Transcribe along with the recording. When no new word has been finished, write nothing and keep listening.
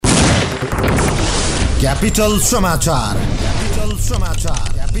Capital Samachar. Capital Samachar.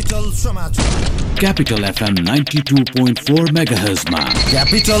 Capital Samachar. Capital FM 92.4 MHz मा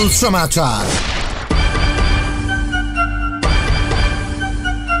Capital Samachar.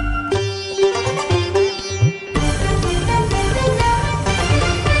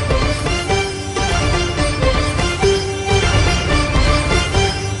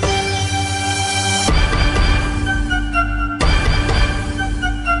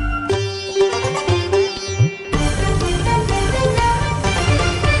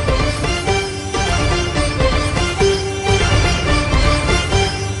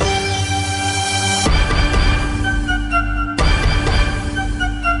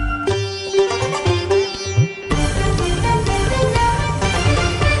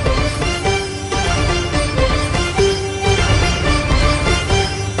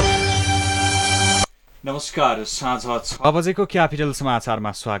 नमस्कार, साँझ 6 बजेको क्यापिटल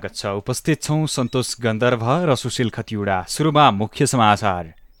समाचारमा स्वागत छ। उपस्थित छौं सन्तोष गन्धर्व र सुशील खतिवडा। सुरुमा मुख्य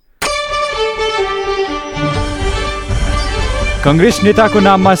समाचार। कांग्रेस नेताको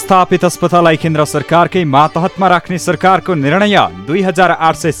नाममा स्थापित अस्पताललाई केन्द्र सरकारकै मातहतमा राख्ने सरकारको निर्णय।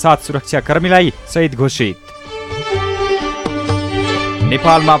 2807 सुरक्षाकर्मीलाई शहीद घोषित।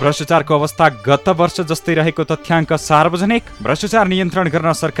 नेपालमा भ्रष्टाचारको अवस्था गत वर्ष जस्तै रहेको तथ्याङ्क सार्वजनिक। भ्रष्टाचार नियन्त्रण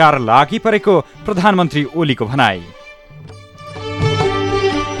गर्न सरकार लागि परेको प्रधानमन्त्री ओलीको भनाई।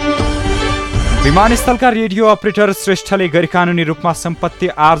 विमानस्थलका रेडियो अपरेटर श्रेष्ठले गैरकानूनी रूपमा सम्पत्ति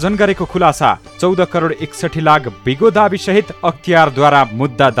आर्जन गरेको खुलासा। 14 करोड 61 लाख बिगो दाबी सहित अख्तियारद्वारा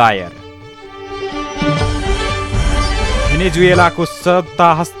मुद्दा दायर। भेनेजुएलाको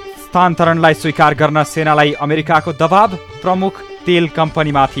सत्ता हस्तान्तरणलाई स्वीकार गर्न सेनालाई अमेरिकाको दबाव। प्रमुख तेल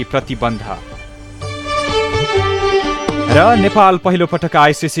कम्पनीमाथि प्रतिबन्ध। र नेपाल पहिलो पटक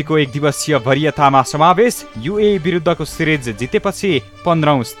आइसिसीको एक दिवसीय वरियतामा समावेश। युएई विरुद्धको सिरिज जितेपछि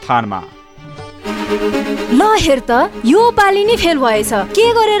 15औं स्थानमा। ल हेर त, यो पाली नै फेल भएछ। के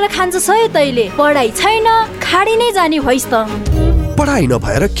गरेर खान्छ सय तैले? पढाइ छैन, खाडी नै जाने भइस् त। पढाइ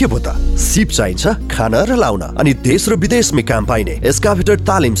नभएर के भो त? सिप चाहिन्छ खान र लाउन, अनि देश र विदेशमै काम पाइने एस्काभेटर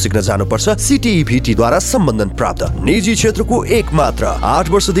तालिम सिक्न जानुपर्छ। सिटिईभीटी द्वारा सम्बन्धन प्राप्त निजी क्षेत्रको एकमात्र 8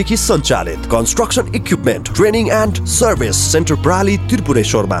 वर्षदेखि सञ्चालित construction equipment training and service centre प्राली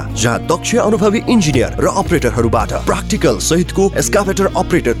त्रिपुरेश्वरमा, जहाँ दक्ष अनुभवी इन्जिनियर र अपरेटरहरूबाट प्र्याक्टिकल सहितको एस्काभेटर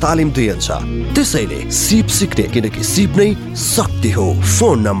अपरेटर तालिम दिइन्छ। त्यसैले सिप सिक्ने, किनकि सिप नै शक्ति हो।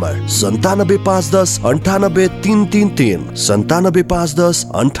 Phone number 9751 98333 9751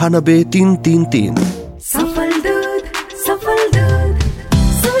 98333। सफल दूध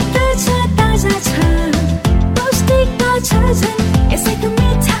शुद्ध छ, ताजा छ, पौष्टिक छ झन्, यसैको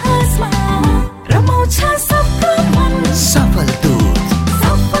मिठासमा रमाउँछ सबको मन। सफल दूध,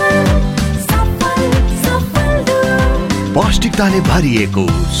 सफल दूध, पौष्टिकताले भरिएको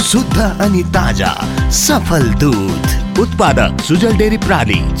शुद्ध अनि ताजा सफल दूध। उत्पादक सुजल डेरी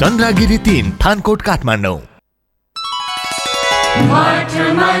प्राली, चन्द्रगिरी 3, थानकोट, काठमाडौँ। मठ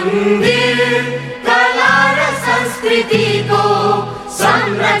मन्दिर कला र संस्कृतिको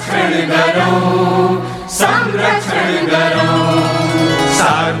संरक्षण गरौँ।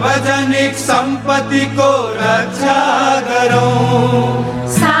 सार्वजनिक सम्पत्तिको रक्षा गरौँ।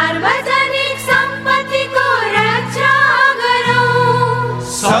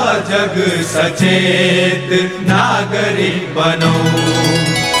 सजग सचेत नागरिक बनौँ।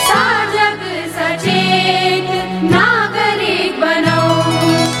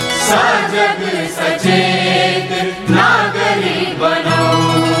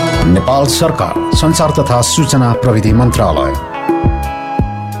 नेपाल सरकार संचार तथा सूचना प्रविधि मन्त्रालय।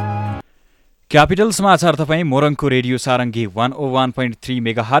 क्यापिटल समाचार तपाईँ मोरङको रेडियो सारङ्गी 101.3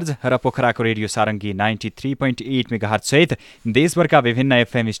 मेगाहर्ज र पोखराको रेडियो सारङ्गी 93.8 मेगाहर्ज सहित देशभरका विभिन्न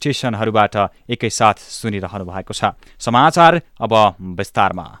एफएम स्टेशनहरूबाट एकैसाथ सुनिरहनु भएको छ। समाचार अब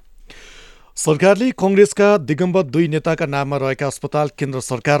विस्तारमा। सरकारले कांग्रेसका दिगम्बर 2 नेताका नाममा रहेका अस्पताल केन्द्र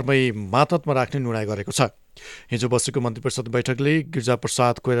सरकारमै मातहतमा राख्ने निर्णय गरेको छ। हिजो बसेको मन्त्रीपरिषद बैठकले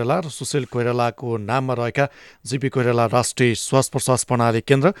गिरिजाप्रसाद कोइराला र सुशील कोइरालाको नाममा रहेका जीपी कोइराला राष्ट्रिय श्वास प्रश्वास प्रणाली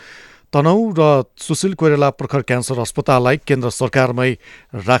केन्द्र तनहुँ र सुशील कोइराला प्रखर क्यान्सर अस्पताललाई केन्द्र सरकारमै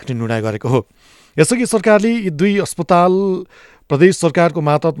राख्ने निर्णय गरेको हो। यसअघि सरकारले यी 2 अस्पताल प्रदेश सरकारको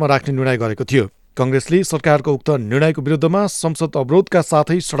मातहतमा राख्ने निर्णय गरेको थियो। कांग्रेसले सरकारको उक्त निर्णयको विरुद्धमा संसद अवरोधका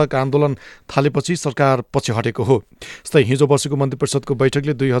साथै सडक आन्दोलन थालेपछि सरकार पछि हटेको हो। यस्तै हिजो बसेको मन्त्रीपरिषदको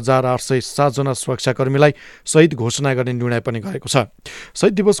बैठकले 2807 जना सुरक्षाकर्मीलाई शहीद घोषणा गर्ने निर्णय पनि गरेको छ।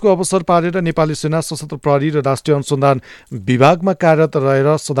 शहीद दिवसको अवसर पारेर नेपाली सेना, सशस्त्र प्रहरी र राष्ट्रिय अनुसन्धान विभागमा कार्यरत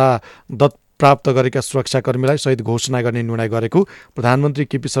रहेर सदा प्राप्त गरेका सुरक्षाकर्मीलाई शहीद घोषणा गर्ने निर्णय गरेको प्रधानमन्त्री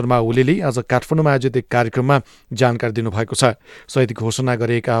केपी शर्मा ओलीले आज काठमाडौँमा आयोजित एक कार्यक्रममा जानकारी दिनुभएको छ। शहीद घोषणा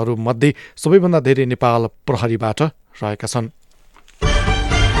गरिएकाहरूमध्ये सबैभन्दा धेरै नेपाल प्रहरीबाट रहेका छन्।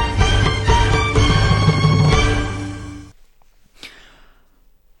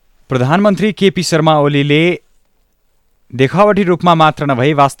 प्रधानमन्त्री केपी शर्मा ओलीले देखावटी रूपमा मात्र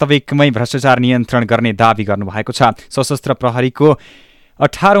नभई वास्तविकमै भ्रष्टाचार नियन्त्रण गर्ने दावी गर्नुभएको छ। सशस्त्र प्रहरीको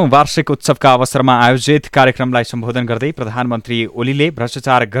 18औं वार्षिक उत्सवका अवसरमा आयोजित कार्यक्रमलाई सम्बोधन गर्दै प्रधानमन्त्री ओलीले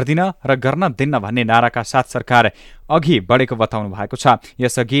भ्रष्टाचार गर्दिन र गर्न दिन्न भन्ने नाराका साथ सरकार अघि बढेको बताउनु भएको छ।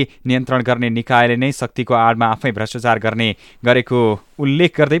 यसअघि नियन्त्रण गर्ने निकायले नै शक्तिको आडमा आफै भ्रष्टाचार गर्ने गरेको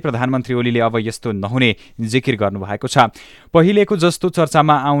उल्लेख गर्दै प्रधानमन्त्री ओलीले अब यस्तो नहुने जिकिर गर्नुभएको छ। पहिलेको जस्तो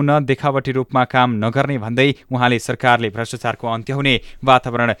चर्चामा आउन देखावटी रूपमा काम नगर्ने भन्दै उहाँले सरकारले भ्रष्टाचारको अन्त्य हुने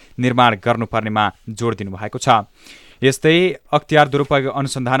वातावरण निर्माण गर्नुपर्नेमा जोड दिनुभएको छ। यस्तै अख्तियार दुरुपयोग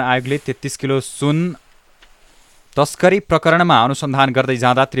अनुसन्धान आयोगले 33 किलो सुन तस्करी प्रकरणमा अनुसन्धान गर्दै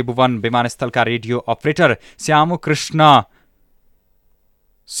जाँदा त्रिभुवन विमानस्थलका रेडियो अपरेटर श्यामकृष्ण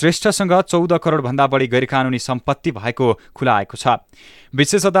श्रेष्ठसँग 14 करोडभन्दा बढी गैरकानूनी सम्पत्ति भएको खुलाएको छ।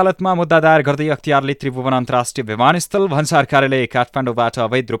 विशेष अदालतमा मुद्दा दायर गर्दै अख्तियारले त्रिभुवन अन्तर्राष्ट्रिय विमानस्थल भन्सार कार्यालय काठमाडौँबाट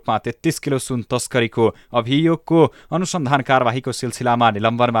अवैध रूपमा 33 किलो सुन तस्करीको अभियोगको अनुसन्धान कार्यवाहीको सिलसिलामा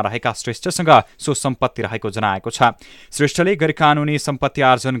निलम्बनमा रहेका श्रेष्ठसँग सो सम्पत्ति रहेको जनाएको छ। श्रेष्ठले गैरकानूनी सम्पत्ति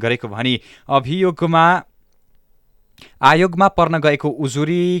आर्जन गरेको भनी आयोगमा पर्न गएको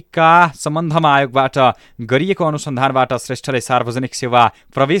उजुरीका सम्बन्धमा आयोगबाट गरिएको अनुसन्धानबाट श्रेष्ठले सार्वजनिक सेवा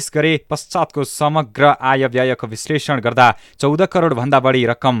प्रवेश गरे पश्चातको समग्र आय व्ययको विश्लेषण गर्दा 14 करोडभन्दा बढी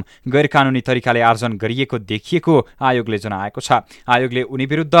रकम गैरकानूनी तरिकाले आर्जन गरिएको देखिएको आयोगले जनाएको छ। आयोगले उनी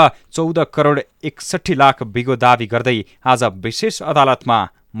विरुद्ध 14 करोड 61 लाख बिगो दावी गर्दै आज विशेष अदालतमा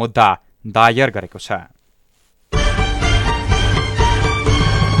मुद्दा दायर गरेको छ।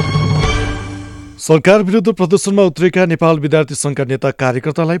 सरकार विरुद्ध प्रदर्शनमा उत्रेका नेपाल विद्यार्थी संघका नेता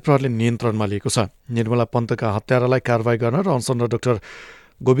कार्यकर्तालाई प्रहरीले नियन्त्रणमा लिएको छ। निर्मला पन्तका हत्यारालाई कारवाही गर्न र अनसनरत डाक्टर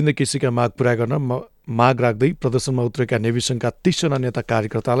गोविन्द केसीका माग पूरा गर्न माग राख्दै प्रदर्शनमा उत्रेका नेभी संघका 30 जना नेता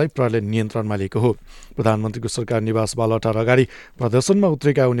कार्यकर्तालाई प्रहरीले नियन्त्रणमा लिएको हो। प्रधानमन्त्रीको सरकार निवास बालुवाटार अगाडि प्रदर्शनमा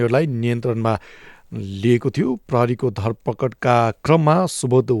उत्रेका उनीहरूलाई नियन्त्रणमा लिएको थियो। प्रहरीको धरपकडका क्रममा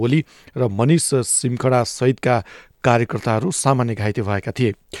सुबोध ओली र मनिष सिमखडा सहितका कार्यकर्ताहरू सामान्य घाइते भएका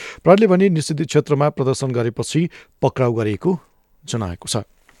थिए। प्रहरीले भने निषेधित क्षेत्रमा प्रदर्शन गरेपछि पक्राउ गरिएको जनाएको छ।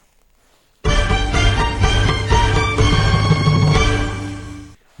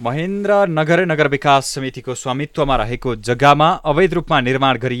 महेन्द्रनगर नगर विकास समितिको स्वामित्वमा रहेको जग्गामा अवैध रूपमा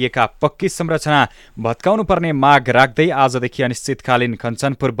निर्माण गरिएका पक्की संरचना भत्काउनु पर्ने माग राख्दै आजदेखि अनिश्चितकालीन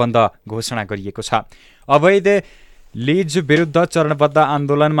कञ्चनपुर बन्द घोषणा गरिएको छ। अवैध लीज विरुद्ध चरणबद्ध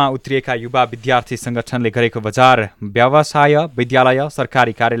आन्दोलनमा उत्रिएका युवा विद्यार्थी संगठनले गरेको बजार व्यवसाय विद्यालय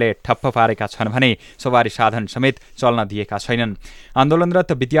सरकारी कार्यालय ठप्प पारेका छन् भने सवारी साधन समेत चल्न दिएका छैनन्।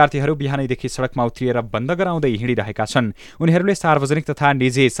 आन्दोलनरत विद्यार्थीहरू बिहानैदेखि सडकमा उत्रिएर बन्द गराउँदै हिँडिरहेका छन्। उनीहरूले सार्वजनिक तथा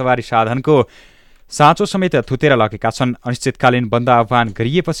निजी सवारी साधनको साँचो समेत थुतेर लगेका छन्। अनिश्चितकालीन बन्द आह्वान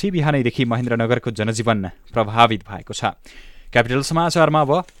गरिएपछि बिहानैदेखि महेन्द्रनगरको जनजीवन प्रभावित भएको छ। क्यापिटल समाचारमा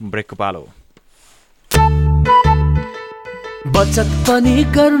अब ब्रेकको पालो। बचत पनि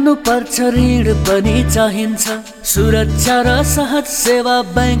गर्नुपर्छ, ऋण पनि चाहिन्छ, सुरक्षा र सहज सेवा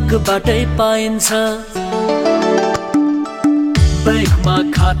बैंकबाटै पाइन्छ। बैंकमा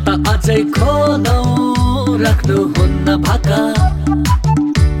खाता अझै खोलौँ, राख्नुहुन्न भाका,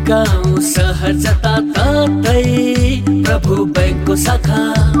 गाउँ सहर जताततै प्रभु बैंकको शाखा,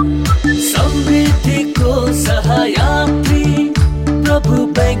 समृद्धिको सहयात्री प्रभु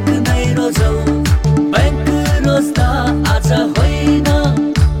बैंक नै रोजौँ। बैंक रोज्दा आज होइन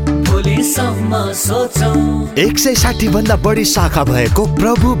भोलिसम्म सोचौँ। 160 भन्दा बढी शाखा भएको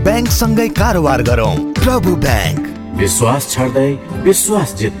प्रभु बैंक सँगै कारोबार गरौँ। प्रभु बैंक, विश्वास छाड्दै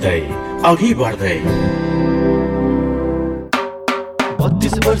विश्वास जित्दै अघि बढ्दै।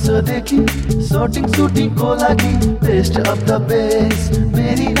 32 वर्षदेखि सुटिङको लागि best of the best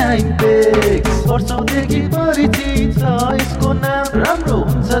merry 9 PECS. वर्षौंदेखि परिचित छ यसको नाम, राम्रो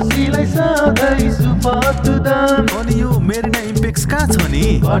हुन्छ सिलाइ सधैँ सुपथ दाम। अनि यो मेरी 9 पेक्स कहाँ छ नि?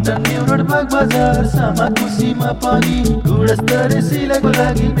 बटन न्यू रोड बाग बजार सामा खुसीमा पनि गुणस्तरीय सिलाइको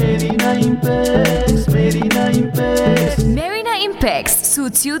लागि मेरी 9 PECS, merry 9 PECS. Merry 9 PECS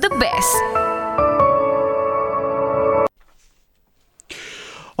suits you the best.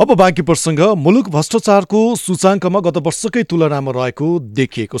 अब बाँकी प्रसङ्ग। मुलुक भ्रष्टाचारको सूचाङ्कमा गत वर्षकै तुलनामा रहेको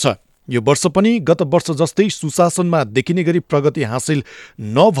देखिएको छ। यो वर्ष पनि गत वर्ष जस्तै सुशासनमा देखिने गरी प्रगति हासिल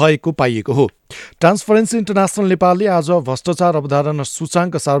नभएको पाइएको हो। ट्रान्सपरेन्सी इन्टरनेसनल नेपालले आज भ्रष्टाचार अवधारणा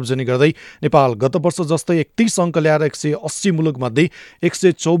सूचाङ्क सार्वजनिक गर्दै नेपाल गत वर्ष जस्तै 31 अङ्क ल्याएर 180 मुलुकमध्ये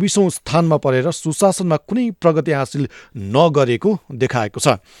 124औं स्थानमा परेर सुशासनमा कुनै प्रगति हासिल नगरेको देखाएको छ।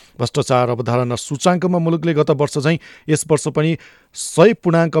 भ्रष्टाचार अवधारणा सूचाङ्कमा मुलुकले गत वर्ष चाहिँ यस वर्ष पनि 100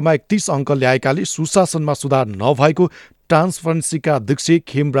 पूर्णाङ्कमा 31 अङ्क ल्याएकाले सुशासनमा सुधार नभएको ट्रान्सपरेन्सीका अध्यक्ष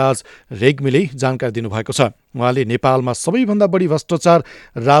खेमराज रेग्मीले जानकारी दिनुभएको छ। उहाँले नेपालमा सबैभन्दा बढी भ्रष्टाचार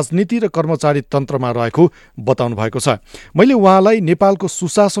राजनीति र कर्मचारी तन्त्रमा रहेको बताउनु भएको छ। मैले उहाँलाई नेपालको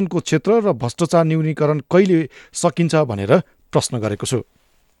सुशासनको क्षेत्र र भ्रष्टाचार न्यूनीकरण कहिले सकिन्छ भनेर प्रश्न गरेको छु।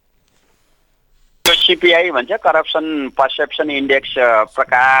 सीपीआई भन्छ करप्सन पर्सेप्सन इन्डेक्स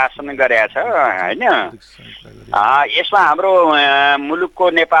प्रकाशन गरेका छ हैन। यसमा हाम्रो मुलुकको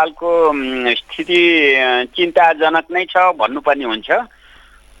नेपालको स्थिति चिन्ताजनक नै छ भन्नुपर्ने हुन्छ।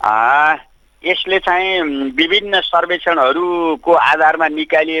 यसले चाहिँ विभिन्न सर्वेक्षणहरूको आधारमा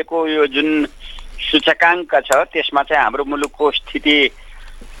निकालिएको यो जुन सूचकाङ्क छ त्यसमा चाहिँ हाम्रो मुलुकको स्थिति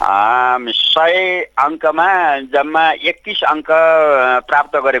 100 अङ्कमा जम्मा 31 अङ्क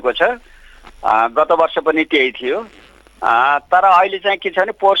प्राप्त गरेको छ। गत वर्ष पनि त्यही थियो। तर अहिले चाहिँ के छ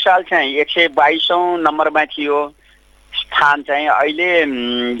भने पोहोर साल चाहिँ 122औं नम्बरमा थियो स्थान चाहिँ अहिले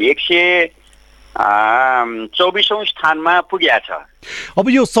 124औं स्थानमा पुगेको छ। अब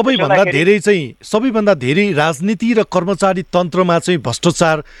यो सबैभन्दा धेरै राजनीति र कर्मचारी तन्त्रमा चाहिँ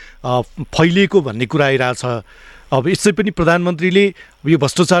भ्रष्टाचार फैलिएको भन्ने कुरा आइरहेछ। अब यसै पनि प्रधानमन्त्रीले यो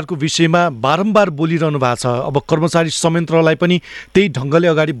भ्रष्टाचारको विषयमा बारम्बार बोलिरहनु भएको छ। अब कर्मचारी संयन्त्रलाई पनि त्यही ढङ्गले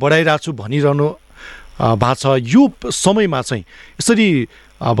अगाडि बढाइरहेको छु भनिरहनु भएको छ। यो समयमा चाहिँ यसरी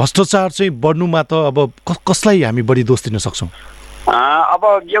भ्रष्टाचार चाहिँ बढ्नुमा त अब कसलाई हामी बढी दोष दिन सक्छौँ?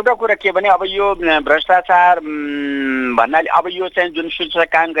 अब एउटा कुरा के भने अब यो भ्रष्टाचार भन्नाले अब यो चाहिँ जुन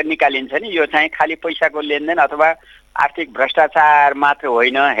सूचकाङ्क निकालिन्छ नि यो चाहिँ खालि पैसाको लेनदेन अथवा आर्थिक भ्रष्टाचार मात्र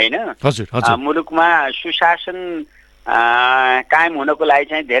होइन हैन। मुलुकमा सुशासन कायम हुनको लागि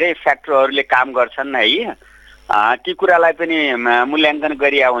चाहिँ धेरै फ्याक्टरहरूले काम गर्छन् है। ती कुरालाई पनि मूल्याङ्कन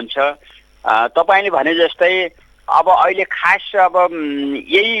गरिया हुन्छ। तपाईले भने जस्तै अब अहिले खास अब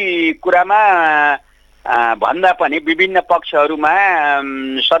यही कुरामा भन्दा पनि विभिन्न पक्षहरूमा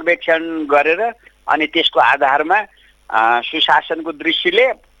सर्वेक्षण गरेर अनि त्यसको आधारमा सुशासनको दृष्टिले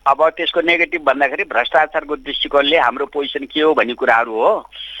अब त्यसको नेगेटिभ भन्दाखेरि भ्रष्टाचारको दृष्टिकोणले हाम्रो पोजिसन के हो भन्ने कुराहरू हो।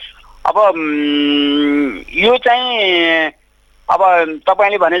 अब यो चाहिँ अब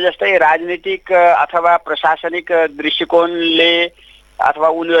तपाईले भने जस्तै राजनीतिक अथवा प्रशासनिक दृष्टिकोणले अथवा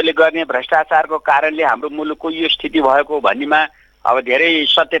उनीहरूले गर्ने भ्रष्टाचारको कारणले हाम्रो मुलुकको यो स्थिति भएको भन्नेमा अब धेरै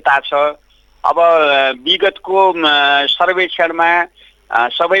सत्यता छ। अब विगतको सर्वेक्षणमा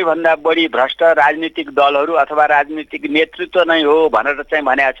सबैभन्दा बढी भ्रष्ट राजनीतिक दलहरू अथवा राजनीतिक नेतृत्व नै हो भनेर चाहिँ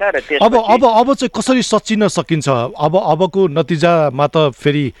भनेको छ। र अब चाहिँ कसरी सचिन सकिन्छ? अबको नतिजामा त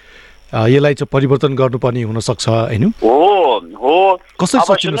फेरि यसलाई चाहिँ परिवर्तन गर्नुपर्ने हुन सक्छ हैन? हो कसरी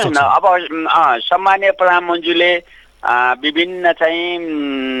सचिन सक्छ? अब सम्माननीय प्रधानमन्त्रीले विभिन्न चाहिँ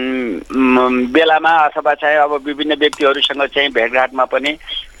बेलामा अथवा चाहिँ अब विभिन्न व्यक्तिहरूसँग चाहिँ भेटघाटमा पनि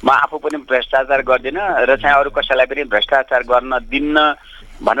म आफू पनि भ्रष्टाचार गर्दिन र चाहिँ अरू कसैलाई पनि भ्रष्टाचार गर्न दिन्न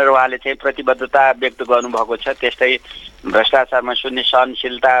भनेर उहाँले चाहिँ प्रतिबद्धता व्यक्त गर्नुभएको छ। त्यस्तै भ्रष्टाचारमा शून्य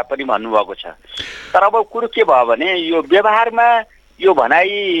सहनशीलता पनि भन्नुभएको छ। तर अब कुरो के भयो भने यो व्यवहारमा यो भनाइ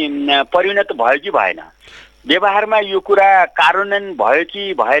परिणत भयो कि भएन, व्यवहारमा यो कुरा कार्यान्वयन भयो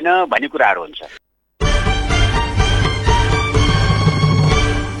कि भएन भन्ने कुराहरू हुन्छ।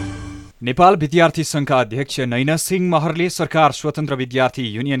 नेपाल विद्यार्थी संघका अध्यक्ष नैना सिंह महरले सरकार स्वतन्त्र विद्यार्थी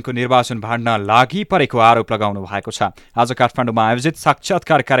युनियनको निर्वाचन भाड्न लागि परेको आरोप लगाउनु भएको छ। आज काठमाडौँमा आयोजित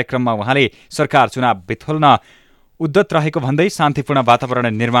साक्षात्कार कार्यक्रममा उहाँले सरकार चुनाव बिथोल्न उद्यत रहेको भन्दै शान्तिपूर्ण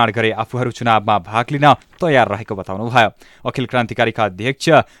वातावरण निर्माण गरे आफूहरू चुनावमा भाग लिन तयार रहेको बताउनुभयो। अखिल क्रान्तिकारीका अध्यक्ष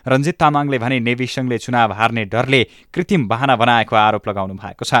रञ्जित तामाङले भने नेवी संघले चुनाव हार्ने डरले कृत्रिम बहाना बनाएको आरोप लगाउनु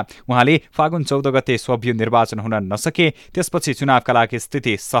भएको छ। उहाँले फागुन 14 गते स्वभ्यू निर्वाचन हुन नसके त्यसपछि चुनावका लागि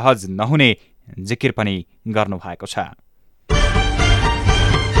स्थिति सहज नहुने जिकिर पनि गर्नुभएको छ।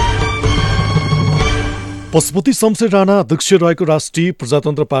 पशुपति शमशेर राणा अध्यक्ष रहेको राष्ट्रिय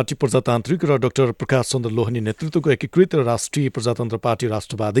प्रजातन्त्र पार्टी प्रजातान्त्रिक र डाक्टर प्रकाश चन्द्र लोहनी नेतृत्वको एकीकृत राष्ट्रिय प्रजातन्त्र पार्टी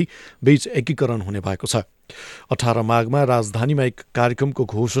राष्ट्रवादी बीच एकीकरण हुने भएको छ। 18 माघमा राजधानीमा एक कार्यक्रमको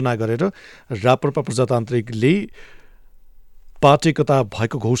घोषणा गरेर राप्रपा प्रजातान्त्रिकले पार्टी एकता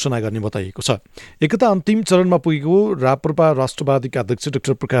भएको घोषणा गर्ने बताइएको छ। एकता अन्तिम चरणमा पुगेको राप्रपा राष्ट्रवादीका अध्यक्ष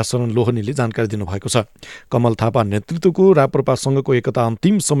डाक्टर प्रकाश चन्द्र लोहनीले जानकारी दिनुभएको छ। कमल थापा नेतृत्वको राप्रपासँगको एकता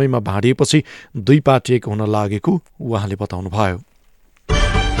अन्तिम समयमा भाँडिएपछि दुई पार्टी एक हुन लागेको उहाँले बताउनुभयो।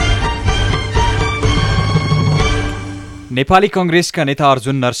 नेपाली कङ्ग्रेसका नेता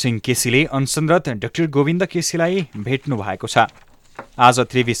अर्जुन नरसिंह केसीले अनसनरत डाक्टर गोविन्द केसीलाई भेट्नु भएको छ। आज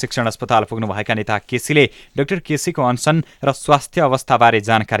त्रिवी शिक्षण अस्पताल पुग्नुभएका नेता केसीले डाक्टर केसीको अनसन र स्वास्थ्य अवस्थाबारे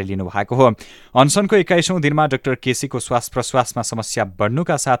जानकारी लिनुभएको हो। अनसनको 21औं दिनमा डाक्टर केसीको श्वास प्रश्वासमा समस्या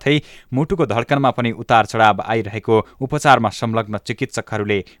बढ्नुका साथै मुटुको धड्कनमा पनि उतार चढाव आइरहेको उपचारमा संलग्न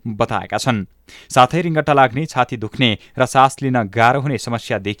चिकित्सकहरूले बताएका छन्। साथै रिङ्गटा लाग्ने, छाती दुख्ने र सास लिन गाह्रो हुने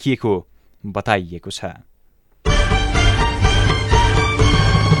समस्या देखिएको बताइएको छ।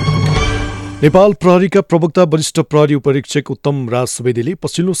 नेपाल प्रहरीका प्रवक्ता वरिष्ठ प्रहरी उपरीक्षक उत्तम राज सुवेदीले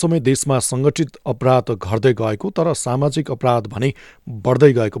पछिल्लो समय देशमा संगठित अपराध घट्दै गएको तर सामाजिक अपराध भने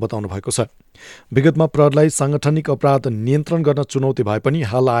बढ्दै गएको बताउनु भएको छ। विगतमा प्रहरीलाई साङ्गठनिक अपराध नियन्त्रण गर्न चुनौती भए पनि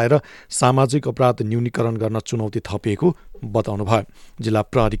हाल आएर सामाजिक अपराध न्यूनीकरण गर्न चुनौती थपिएको बताउनु भयो। जिल्ला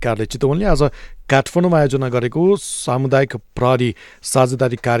प्रहरी कार्यालय चितवनले आज काठमाडौँमा आयोजना गरेको सामुदायिक प्रहरी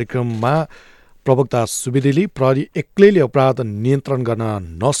साझेदारी कार्यक्रममा प्रवक्ता सुवेदीले प्रहरी एक्लैले अपराध नियन्त्रण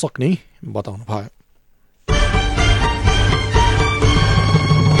गर्न नसक्ने बताउनु भयो।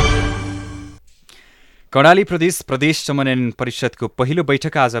 कर्णाली प्रदेश समन्वयन परिषदको पहिलो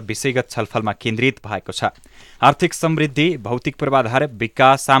बैठक आज विषयगत छलफलमा केन्द्रित भएको छ। आर्थिक समृद्धि, भौतिक पूर्वाधार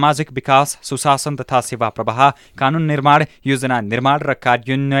विकास, सामाजिक विकास, सुशासन तथा सेवा प्रवाह, कानून निर्माण, योजना निर्माण र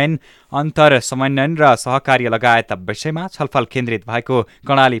कार्यान्वयन, अन्तर समन्वयन र सहकार्य लगायत विषयमा छलफल केन्द्रित भएको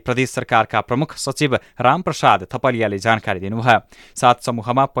कर्णाली प्रदेश सरकारका प्रमुख सचिव रामप्रसाद थपलियाले जानकारी दिनुभयो। 7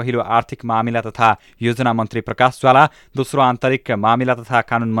 समूहमा पहिलो आर्थिक मामिला तथा योजना मन्त्री प्रकाश ज्वाला, दोस्रो आन्तरिक मामिला तथा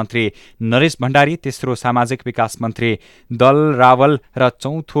कानून मन्त्री नरेश भण्डारी, तेस्रो सामाजिक विकास मन्त्री दल रावल र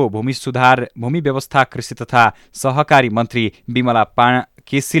चौथो भूमि व्यवस्था, कृषि तथा सहकारी मन्त्री विमला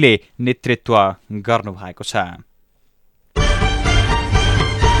केसीले नेतृत्व गर्नुभएको छ।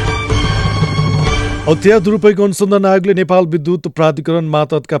 हत्या दुरुपयोग अनुसन्धान आयोगले नेपाल विद्युत प्राधिकरण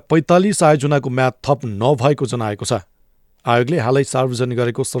मातहतका 45 आयोजनाको म्याद थप नभएको जनाएको छ। आयोगले हालै सार्वजनिक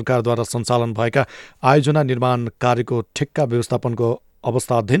गरेको सरकारद्वारा सञ्चालन भएका आयोजना निर्माण कार्यको ठेक्का व्यवस्थापनको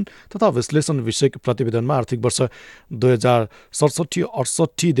अवस्था अध्ययन तथा विश्लेषण विषयक प्रतिवेदनमा आर्थिक वर्ष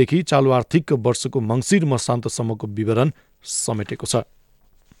 2067-68 देखि चालु आर्थिक वर्षको मङ्सिर मसान्तसम्मको विवरण समेटेको छ।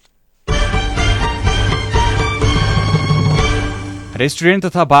 रेस्टुरेन्ट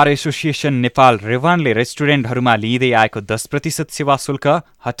तथा बार एसोसिएसन नेपाल रेवानले रेस्टुरेन्टहरूमा लिइँदै आएको 10% सेवा शुल्क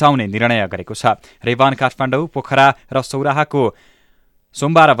हटाउने निर्णय गरेको छ। रेवान काठमाडौँ, पोखरा र सौराहाको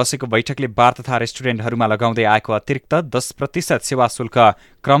सोमबार बसेको बैठकले बार तथा रेस्टुरेन्टहरूमा लगाउँदै आएको अतिरिक्त 10% सेवा शुल्क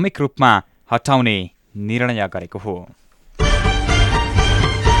क्रमिक रूपमा हटाउने निर्णय गरेको हो।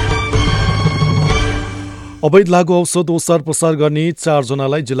 अवैध लागु औषध ओसार पसार गर्ने 4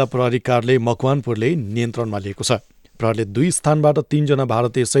 जनालाई जिल्ला प्रहरी कार्यालय मकवानपुरले नियन्त्रणमा लिएको छ। प्रहरीले 2 स्थानबाट 3 जना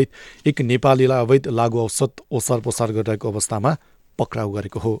भारतीय सहित 1 नेपालीलाई अवैध लागु औषध ओसार पसार गरिरहेको अवस्थामा पक्राउ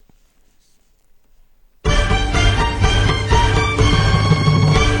गरेको हो।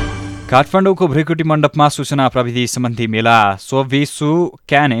 काठमाडौँको भ्रिकुटी मण्डपमा सूचना प्रविधि सम्बन्धी मेला सोभिसु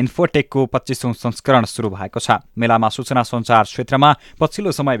क्यान इन्फोटेकको 25औं संस्करण सुरु भएको छ। मेलामा सूचना सञ्चार क्षेत्रमा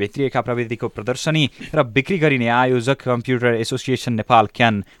पछिल्लो समय भित्रिएका प्रविधिको प्रदर्शनी र बिक्री गरिने आयोजक कम्प्युटर एसोसिएसन नेपाल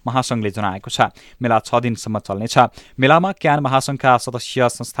क्यान महासंघले जनाएको छ। मेला 6 दिनसम्म चल्नेछ। मेलामा क्यान महासंघका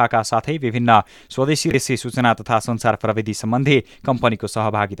सदस्य संस्थाका साथै विभिन्न स्वदेशी देशी सूचना तथा सञ्चार प्रविधि सम्बन्धी कम्पनीको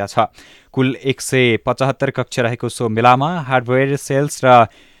सहभागिता छ। कुल 175 कक्ष रहेको सो मेलामा हार्डवेयर सेल्स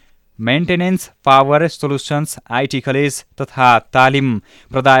र maintenance, power solutions, IT college तथा तालिम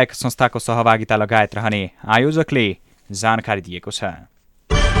प्रदायक संस्थाको सहभागिता लगायत रहने आयोजकले जानकारी दिएको छ।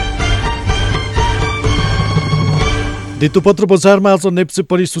 धितोपत्र बजारमा आज नेप्सी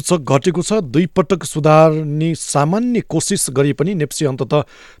परिसूचक घटेको छ। 2 पटक सुधार्ने सामान्य कोसिस गरे पनि नेप्सी अन्ततः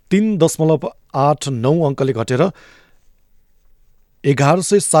 3.89 अङ्कले घटेर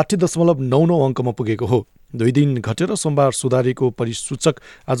 1160.99 अङ्कमा पुगेको हो। 2 दिन घटेर सोमबार सुधारिएको परिसूचक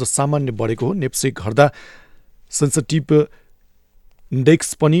आज सामान्य बढेको हो। नेप्सी घट्दा सेन्सिटिभ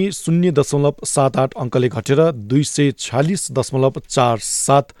इन्डेक्स पनि 0.78 अङ्कले घटेर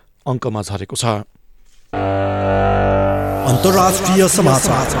 246.47 अङ्कमा झरेको छ। अन्तर्राष्ट्रिय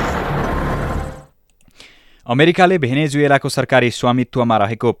समाचार। अमेरिकाले भेनेजुएलाको सरकारी स्वामित्वमा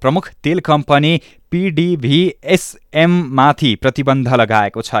रहेको प्रमुख तेल कम्पनी PDVSM माथि प्रतिबन्ध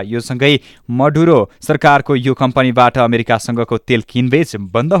लगाएको छ। यो सँगै मडुरो सरकारको यो कम्पनीबाट अमेरिकासँगको तेल किनबेच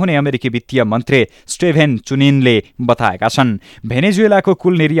बन्द हुने अमेरिकी वित्तीय मन्त्री स्टेभेन चुनिनले बताएका छन्। भेनेजुएलाको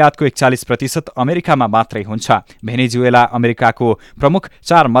कुल निर्यातको 41% अमेरिकामा मात्रै हुन्छ। भेनेजुएला अमेरिकाको प्रमुख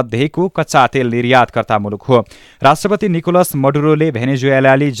 4 मध्येको कच्चा तेल निर्यातकर्ता मुलुक हो। राष्ट्रपति निकोलस मडुरोले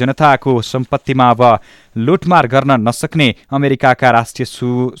भेनेजुएलाली जनताको सम्पत्तिमा अब लुटमार गर्न नसक्ने अमेरिकाका राष्ट्रिय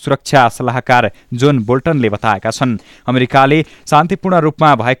सुरक्षा सल्लाहकार जोन बोल्टनले बताएका छन्। अमेरिकाले शान्तिपूर्ण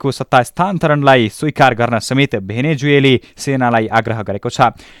रूपमा भएको सत्ता हस्तान्तरणलाई स्वीकार गर्न समेत भेनेजुएली सेनालाई आग्रह गरेको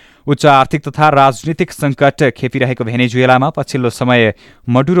छ। उच्च आर्थिक तथा राजनीतिक सङ्कट खेपिरहेको भेनेजुएलामा पछिल्लो समय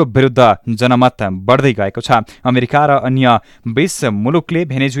मडुरो विरुद्ध जनमत बढ्दै गएको छ। अमेरिका र अन्य 20 मुलुकले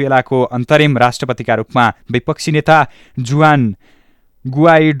भेनेजुएलाको अन्तरिम राष्ट्रपतिका रूपमा विपक्षी नेता जुआन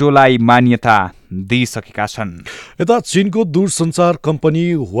गुआइडोलाई मान्यता दिइसकेका छन्। यता चीनको दूरसञ्चार कम्पनी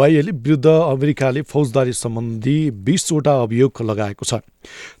हुवाईले विरुद्ध अमेरिकाले फौजदारी सम्बन्धी 20 वटा अभियोग लगाएको छ।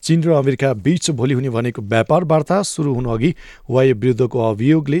 चीन र अमेरिका बीच भोलि हुने भनेको व्यापार वार्ता सुरु हुनु अघि हुवाई विरुद्धको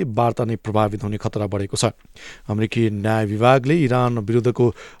अभियोगले वार्ता नै प्रभावित हुने खतरा बढेको छ। अमेरिकी न्याय विभागले इरान विरुद्धको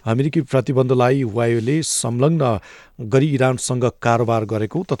अमेरिकी प्रतिबन्धलाई हुवाईले संलग्न गरी इरानसँग कारोबार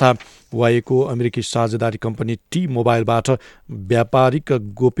गरेको तथा हुवाईको अमेरिकी साझेदारी कम्पनी टी मोबाइलबाट व्यापारिक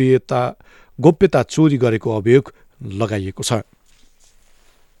गोप्यता चोरी गरेको अभियोग लगाइएको छ।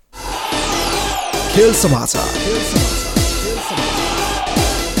 खेल समाचार।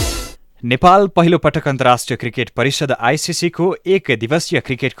 नेपाल पहिलो पटक अन्तर्राष्ट्रिय क्रिकेट परिषद आइसिसीको एक दिवसीय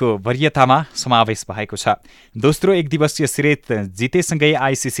क्रिकेटको वरियतामा समावेश भएको छ। दोस्रो एक दिवसीय सिरिज जितेसँगै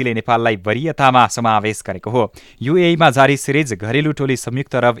आइसिसीले नेपाललाई वरियतामा समावेश गरेको हो। युएईमा जारी सिरिज घरेलु टोली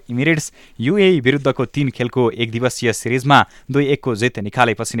संयुक्त अरब इमिरेट्स युएई विरुद्धको 3 खेलको एक दिवसीय सिरिजमा 2-1 को जित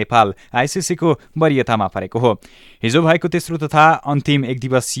निकालेपछि नेपाल आइसिसीको वरियतामा परेको हो। हिजो भएको तेस्रो तथा अन्तिम एक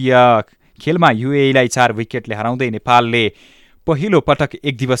दिवसीय खेलमा युएईलाई 4 विकेटले हराउँदै नेपालले पहिलो पटक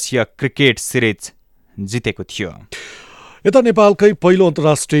एक दिवसीय क्रिकेट सिरिज जितेको थियो। यता नेपालकै पहिलो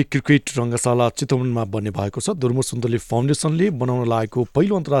अन्तर्राष्ट्रिय क्रिकेट रङ्गशाला चितवनमा बन्ने भएको छ। दुर्मु सुन्दरले फाउन्डेसनले बनाउन लागेको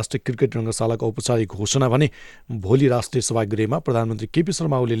पहिलो अन्तर्राष्ट्रिय क्रिकेट रङ्गशालाको औपचारिक घोषणा भने भोलि राष्ट्रिय सभागृहमा प्रधानमन्त्री केपी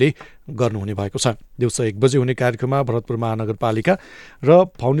शर्मा ओलीले गर्नुहुने भएको छ। दिउँसो 1 बजे हुने कार्यक्रममा भरतपुर महानगरपालिका र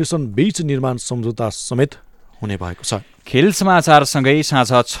फाउन्डेसन बीच निर्माण सम्झौता समेत हुने भएको छ। खेल समाचारसँगै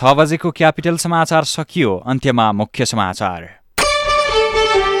साँझ 6 बजेको क्यापिटल समाचार सकियो। अन्त्यमा मुख्य समाचार।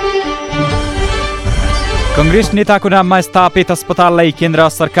 कंग्रेस नेताको नाममा स्थापित अस्पताललाई केन्द्र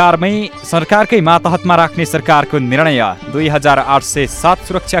सरकारकै मातहतमा राख्ने सरकारको निर्णय। 2807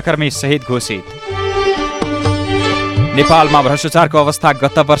 सुरक्षाकर्मी शहीद घोषित। नेपालमा भ्रष्टाचारको अवस्था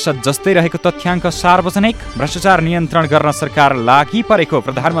गत वर्ष जस्तै रहेको तथ्याङ्क सार्वजनिक। भ्रष्टाचार नियन्त्रण गर्न सरकार लागि परेको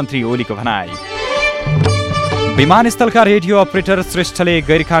प्रधानमन्त्री ओलीको भनाई। विमानस्थलका रेडियो अपरेटर श्रेष्ठले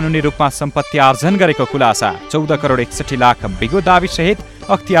गैरकानूनी रूपमा सम्पत्ति आर्जन गरेको खुलासा। 14 करोड 61 लाख बिगो दावी सहित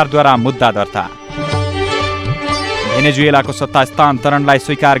अख्तियारद्वारा मुद्दा दर्ता। भेनेजुएलाको सत्ता हस्तान्तरणलाई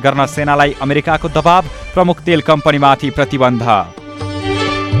स्वीकार गर्न सेनालाई अमेरिकाको दबाव। प्रमुख तेल कम्पनीमाथि प्रतिबन्ध।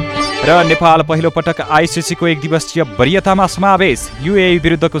 र नेपाल पहिलो पटक आइसिसीको एक दिवसीय वरियतामा समावेश। युएई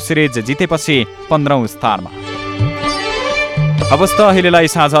विरुद्धको सिरिज जितेपछि 15औं स्थानमा। अवस्था अहिलेलाई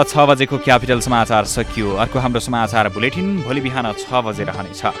साँझ 6 बजेको क्यापिटल समाचार सकियो। अर्को हाम्रो समाचार बुलेटिन भोलि बिहान 6 बजे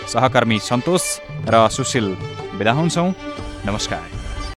रहनेछ। सहकर्मी सन्तोष र सुशील बिदा हुन्छौँ। नमस्कार।